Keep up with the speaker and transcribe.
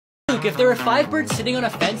Luke, if there were 5 birds sitting on a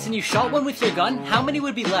fence and you shot one with your gun, how many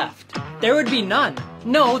would be left? There would be none.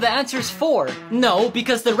 No, the answer's 4. No,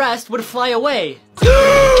 because the rest would fly away.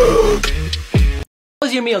 How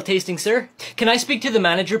was your meal tasting, sir? Can I speak to the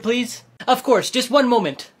manager, please? Of course, just one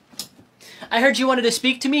moment. I heard you wanted to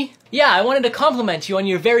speak to me? Yeah, I wanted to compliment you on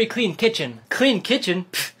your very clean kitchen. Clean kitchen?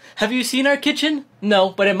 Pfft, have you seen our kitchen? No,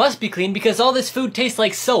 but it must be clean because all this food tastes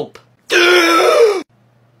like soap.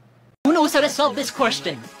 Who knows how to solve this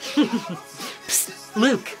question? Psst,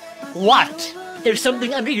 Luke. What? There's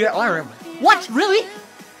something under your arm. What? Really?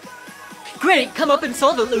 Great, come up and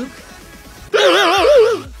solve it, Luke.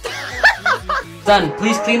 Son,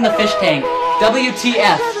 please clean the fish tank.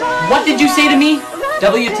 WTF. What did you say to me?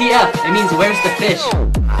 WTF. It means where's the fish?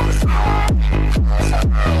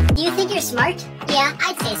 Do you think you're smart? Yeah,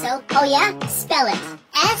 I'd say so. Oh yeah? Spell it.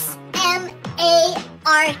 S-M-A-R-T.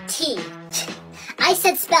 I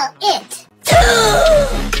said spell it.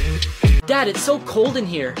 Dad, it's so cold in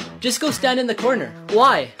here. Just go stand in the corner.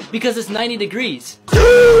 Why? Because it's 90 degrees.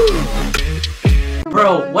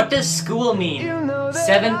 Bro, what does school mean?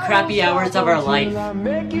 7 crappy hours of our life.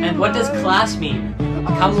 And what does class mean?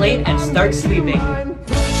 Come late and start sleeping.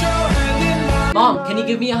 Mom, can you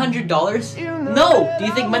give me $100? No! Do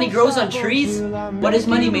you think money grows on trees? What is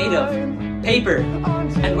money made of? Paper.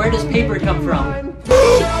 And where does paper come from?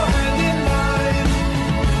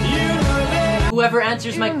 Whoever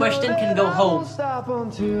answers my question can go home.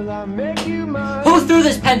 Who threw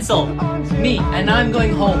this pencil? Me, and now I'm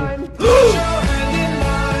going home.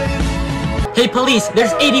 Hey police,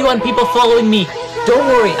 there's 81 people following me. Don't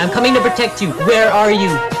worry, I'm coming to protect you. Where are you?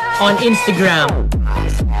 On Instagram.